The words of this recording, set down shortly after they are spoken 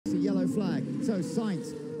flag. So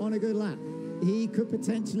SAINZ on a good lap. He could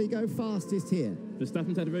potentially go fastest here.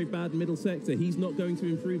 Verstappen's had a very bad middle sector. He's not going to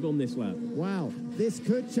improve on this lap. Wow, this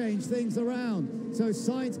could change things around. So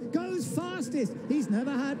SAINZ goes fastest. He's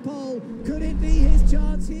never had pole. Could it be his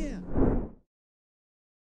chance here?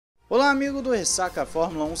 Olá, amigo do Ressaca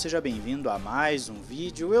Fórmula 1, seja bem-vindo a mais um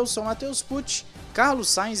vídeo. Eu sou Matheus Pucci. Carlos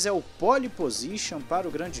Sainz é o pole position para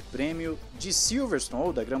o Grande Prêmio de Silverstone,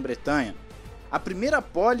 ou da Grã-Bretanha. A primeira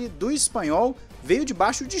pole do espanhol veio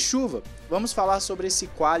debaixo de chuva. Vamos falar sobre esse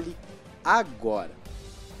quali agora.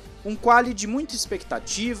 Um quali de muita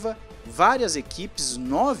expectativa, várias equipes,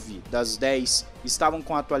 9 das 10 estavam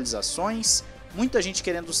com atualizações, muita gente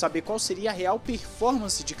querendo saber qual seria a real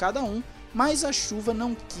performance de cada um, mas a chuva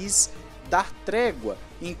não quis dar trégua,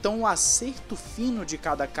 então o acerto fino de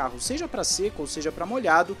cada carro, seja para seco ou seja para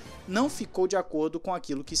molhado, não ficou de acordo com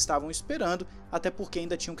aquilo que estavam esperando, até porque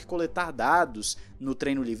ainda tinham que coletar dados no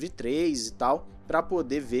treino livre 3 e tal, para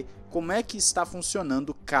poder ver como é que está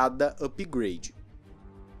funcionando cada upgrade.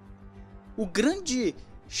 O grande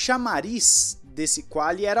chamariz desse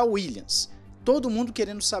quali era a Williams, todo mundo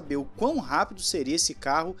querendo saber o quão rápido seria esse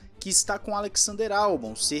carro que está com Alexander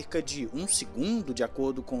Albon, cerca de 1 segundo, de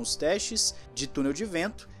acordo com os testes de túnel de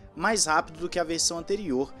vento, mais rápido do que a versão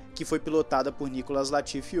anterior, que foi pilotada por Nicolas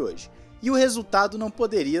Latifi hoje. E o resultado não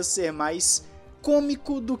poderia ser mais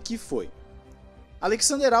cômico do que foi.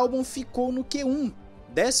 Alexander Albon ficou no Q1,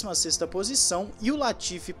 16ª posição, e o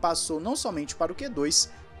Latifi passou não somente para o Q2,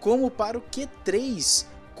 como para o Q3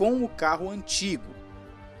 com o carro antigo.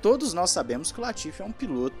 Todos nós sabemos que o Latifi é um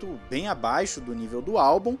piloto bem abaixo do nível do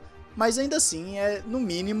Albon, mas ainda assim é no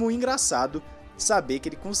mínimo engraçado saber que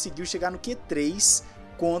ele conseguiu chegar no Q3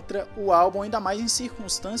 contra o Albon, ainda mais em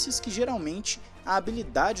circunstâncias que geralmente a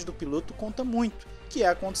habilidade do piloto conta muito, que é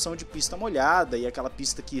a condição de pista molhada e aquela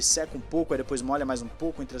pista que seca um pouco, aí depois molha mais um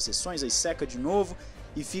pouco entre as sessões, aí seca de novo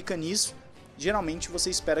e fica nisso. Geralmente você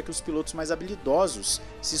espera que os pilotos mais habilidosos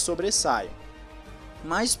se sobressaiam,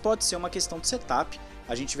 mas pode ser uma questão de setup.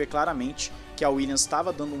 A gente vê claramente que a Williams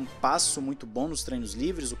estava dando um passo muito bom nos treinos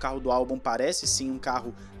livres, o carro do Albon parece sim um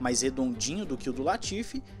carro mais redondinho do que o do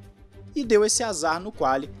Latifi, e deu esse azar no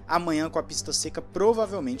quali. Amanhã, com a pista seca,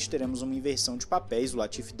 provavelmente teremos uma inversão de papéis, o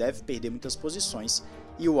Latifi deve perder muitas posições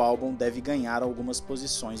e o Albon deve ganhar algumas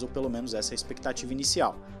posições, ou pelo menos essa é a expectativa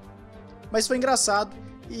inicial. Mas foi engraçado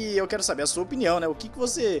e eu quero saber a sua opinião, né? O que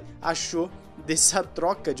você achou dessa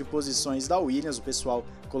troca de posições da Williams, o pessoal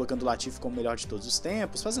colocando o Latifi como o melhor de todos os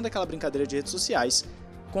tempos, fazendo aquela brincadeira de redes sociais.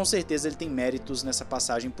 Com certeza ele tem méritos nessa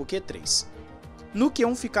passagem por Q3. No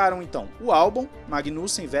Q1 ficaram então o Albon,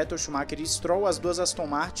 Magnussen, Vettel, Schumacher e Stroll. As duas Aston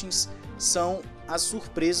Martins são as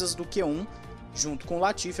surpresas do Q1, junto com o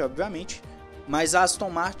Latifi, obviamente, mas a Aston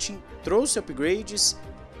Martin trouxe upgrades,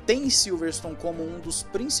 tem Silverstone como um dos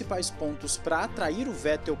principais pontos para atrair o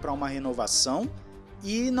Vettel para uma renovação,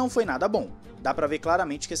 e não foi nada bom. Dá para ver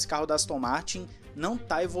claramente que esse carro da Aston Martin não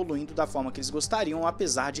está evoluindo da forma que eles gostariam,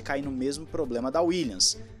 apesar de cair no mesmo problema da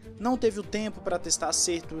Williams. Não teve o tempo para testar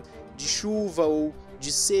acerto de chuva ou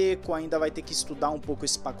de seco, ainda vai ter que estudar um pouco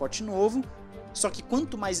esse pacote novo, só que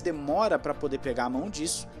quanto mais demora para poder pegar a mão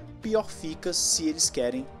disso, pior fica se eles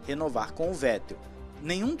querem renovar com o Vettel.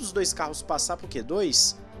 Nenhum dos dois carros passar para o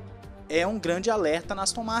Q2 é um grande alerta na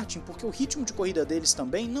Aston Martin, porque o ritmo de corrida deles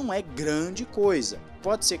também não é grande coisa.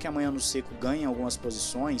 Pode ser que amanhã no seco ganhem algumas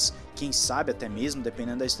posições, quem sabe até mesmo,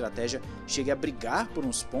 dependendo da estratégia, chegue a brigar por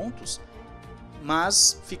uns pontos,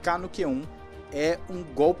 mas ficar no Q1 é um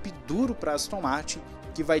golpe duro para a Aston Martin,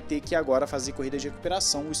 que vai ter que agora fazer corrida de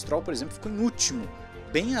recuperação. O Stroll, por exemplo, ficou em último,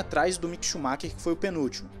 bem atrás do Mick Schumacher, que foi o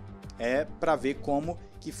penúltimo. É para ver como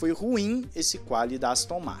que foi ruim esse quali da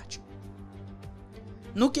Aston Martin.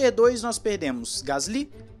 No Q2 nós perdemos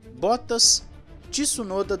Gasly, Bottas,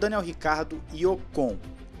 Tsunoda, Daniel Ricciardo e Ocon.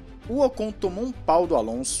 O Ocon tomou um pau do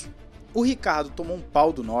Alonso, o Ricciardo tomou um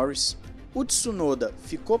pau do Norris, o Tsunoda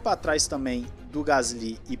ficou para trás também do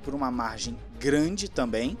Gasly e por uma margem grande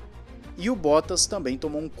também, e o Bottas também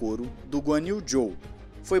tomou um couro do Guan Yu Zhou.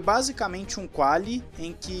 Foi basicamente um quali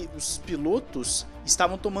em que os pilotos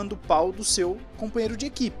estavam tomando pau do seu companheiro de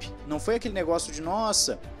equipe. Não foi aquele negócio de,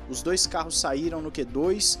 nossa, os dois carros saíram no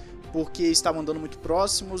Q2 porque estavam andando muito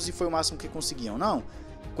próximos e foi o máximo que conseguiam. Não,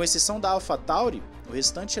 com exceção da AlphaTauri, o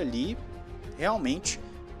restante ali realmente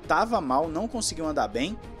estava mal, não conseguiu andar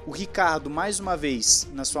bem. O Ricciardo, mais uma vez,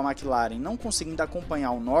 na sua McLaren, não conseguindo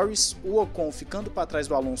acompanhar o Norris. O Ocon ficando para trás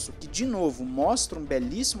do Alonso, que de novo mostra um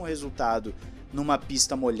belíssimo resultado numa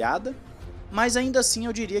pista molhada. Mas ainda assim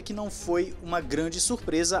eu diria que não foi uma grande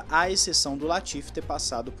surpresa, à exceção do Latifi ter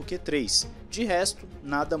passado por Q3. De resto,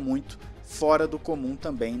 nada muito fora do comum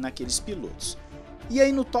também naqueles pilotos. E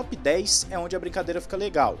aí no top 10 é onde a brincadeira fica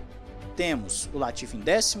legal. Temos o Latifi em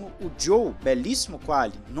 10º, o Joe, belíssimo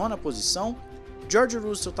quali, 9ª posição, George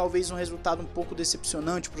Russell, talvez um resultado um pouco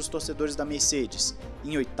decepcionante para os torcedores da Mercedes,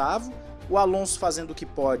 em 8º, o Alonso fazendo o que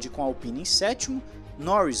pode com a Alpine em 7º,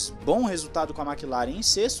 Norris, bom resultado com a McLaren em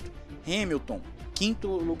 6º, Hamilton,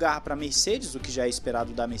 5º lugar para a Mercedes, o que já é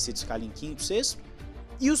esperado da Mercedes ficar ali em 5º, 6º,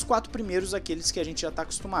 e os 4 primeiros aqueles que a gente já está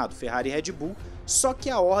acostumado, Ferrari e Red Bull, só que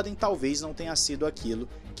a ordem talvez não tenha sido aquilo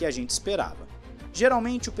que a gente esperava.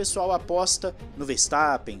 Geralmente o pessoal aposta no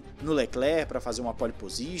Verstappen, no Leclerc para fazer uma pole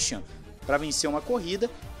position, para vencer uma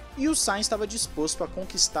corrida, e o Sainz estava disposto a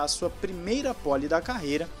conquistar sua primeira pole da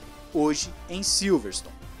carreira, hoje em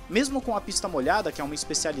Silverstone. Mesmo com a pista molhada, que é uma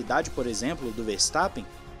especialidade, por exemplo, do Verstappen,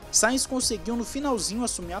 Sainz conseguiu no finalzinho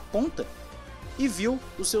assumir a ponta e viu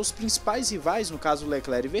os seus principais rivais, no caso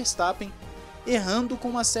Leclerc e Verstappen, errando com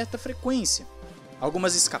uma certa frequência.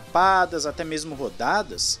 Algumas escapadas, até mesmo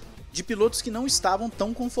rodadas, de pilotos que não estavam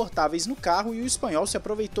tão confortáveis no carro, e o espanhol se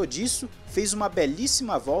aproveitou disso, fez uma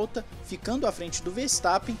belíssima volta, ficando à frente do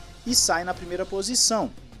Verstappen e sai na primeira posição.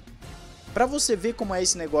 Para você ver como é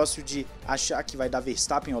esse negócio de achar que vai dar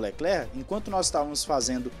Verstappen ou Leclerc, enquanto nós estávamos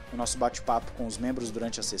fazendo o nosso bate-papo com os membros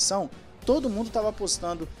durante a sessão, todo mundo estava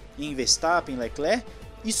apostando em Verstappen, Leclerc,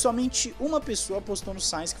 e somente uma pessoa apostou no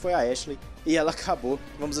Sainz, que foi a Ashley, e ela acabou,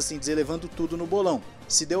 vamos assim dizer, levando tudo no bolão.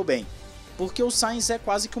 Se deu bem. Porque o Sainz é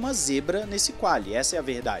quase que uma zebra nesse quali, essa é a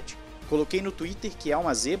verdade. Coloquei no Twitter que é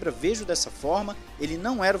uma zebra, vejo dessa forma, ele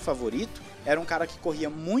não era o favorito, era um cara que corria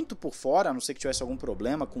muito por fora, a não ser que tivesse algum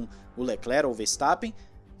problema com o Leclerc ou o Verstappen,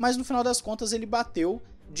 mas no final das contas ele bateu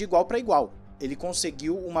de igual para igual. Ele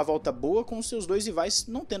conseguiu uma volta boa com os seus dois rivais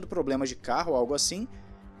não tendo problemas de carro ou algo assim,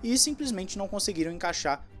 e simplesmente não conseguiram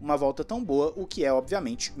encaixar uma volta tão boa, o que é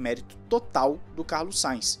obviamente mérito total do Carlos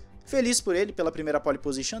Sainz. Feliz por ele pela primeira pole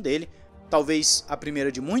position dele, talvez a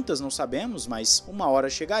primeira de muitas, não sabemos, mas uma hora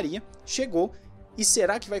chegaria, chegou, e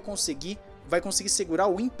será que vai conseguir segurar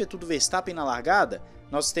o ímpeto do Verstappen na largada?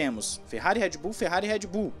 Nós temos Ferrari, Red Bull, Ferrari, Red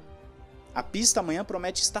Bull. A pista amanhã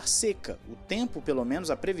promete estar seca, o tempo, pelo menos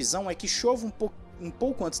a previsão é que chova um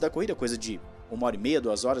pouco antes da corrida, coisa de 1h30,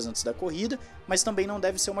 2 horas antes da corrida, mas também não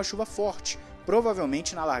deve ser uma chuva forte,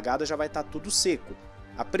 provavelmente na largada já vai estar tudo seco.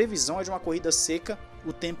 A previsão é de uma corrida seca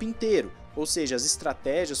o tempo inteiro, ou seja, as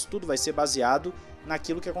estratégias, tudo vai ser baseado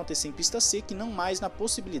naquilo que acontecer em pista seca e não mais na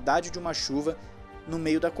possibilidade de uma chuva no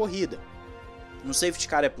meio da corrida. No safety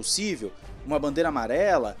car é possível? Uma bandeira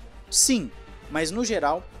amarela? Sim, mas no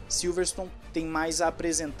geral, Silverstone tem mais a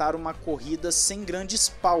apresentar uma corrida sem grandes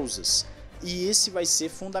pausas. E esse vai ser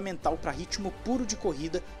fundamental para ritmo puro de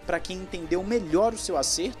corrida, para quem entendeu melhor o seu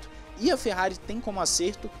acerto, e a Ferrari tem como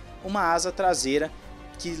acerto uma asa traseira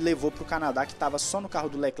que levou para o Canadá, que estava só no carro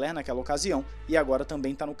do Leclerc naquela ocasião, e agora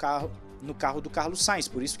também está no carro do Carlos Sainz,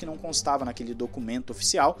 por isso que não constava naquele documento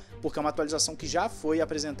oficial, porque é uma atualização que já foi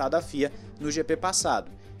apresentada à FIA no GP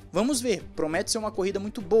passado. Vamos ver, promete ser uma corrida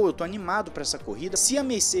muito boa, eu estou animado para essa corrida. Se a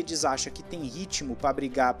Mercedes acha que tem ritmo para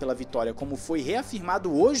brigar pela vitória, como foi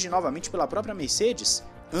reafirmado hoje novamente pela própria Mercedes,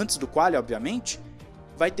 antes do quali obviamente,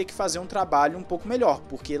 vai ter que fazer um trabalho um pouco melhor,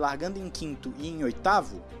 porque largando em 5º e em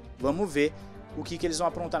 8º, vamos ver o que eles vão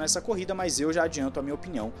aprontar nessa corrida, mas eu já adianto a minha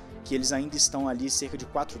opinião, que eles ainda estão ali cerca de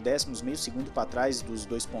 4 décimos, meio segundo para trás dos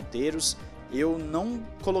dois ponteiros. Eu não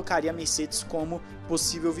colocaria a Mercedes como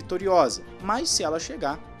possível vitoriosa, mas se ela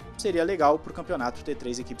chegar, seria legal para o campeonato ter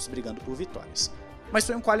 3 equipes brigando por vitórias. Mas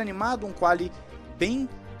foi um quali animado, um quali bem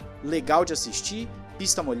legal de assistir,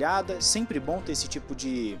 pista molhada, sempre bom ter esse tipo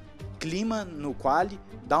de clima no quali,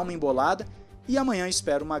 dá uma embolada. E amanhã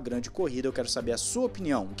espero uma grande corrida, eu quero saber a sua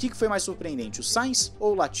opinião. O que foi mais surpreendente, o Sainz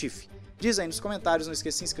ou o Latifi? Diz aí nos comentários, não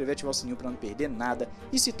esqueça de se inscrever, ativar o sininho para não perder nada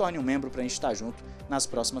e se torne um membro para a gente estar junto nas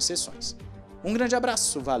próximas sessões. Um grande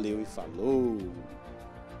abraço, valeu e falou!